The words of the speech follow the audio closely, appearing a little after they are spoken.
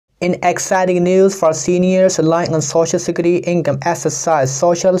In exciting news for seniors relying on Social Security income, SSI,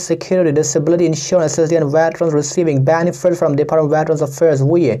 Social Security Disability Insurance, Ssi Ssdi, and veterans receiving benefits from Department of Veterans Affairs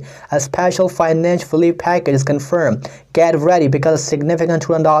 (VA), a special financial relief package is confirmed. Get ready because a significant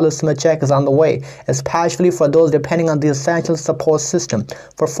 $200 summer check is on the way, especially for those depending on the essential support system.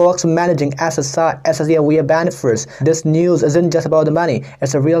 For folks managing SSI, Ssdi, and VA benefits, this news isn't just about the money,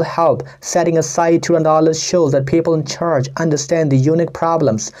 it's a real help. Setting aside $200 shows that people in charge understand the unique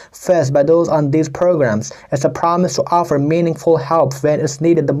problems faced by those on these programs. It's a promise to offer meaningful help when it's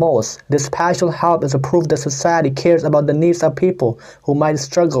needed the most. This special help is a proof that society cares about the needs of people who might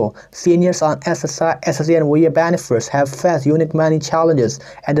struggle. Seniors on SSI, Ssdi, and VA benefits have faced unique money challenges,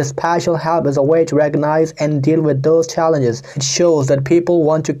 and this special help is a way to recognize and deal with those challenges. It shows that people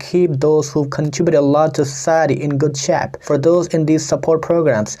want to keep those who've contributed a lot to society in good shape. For those in these support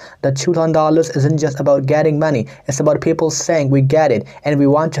programs, the $200 isn't just about getting money, it's about people saying we get it and we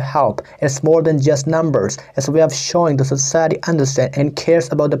want to help. It's more than just numbers. It's a way of showing the society understands and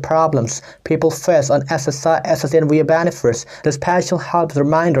cares about the problems people face on SSI, Ssdi, and VA benefits. The special help is a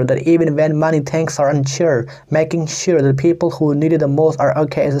reminder that even when money things are unsure, making sure that people who need it the most are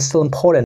okay is still important.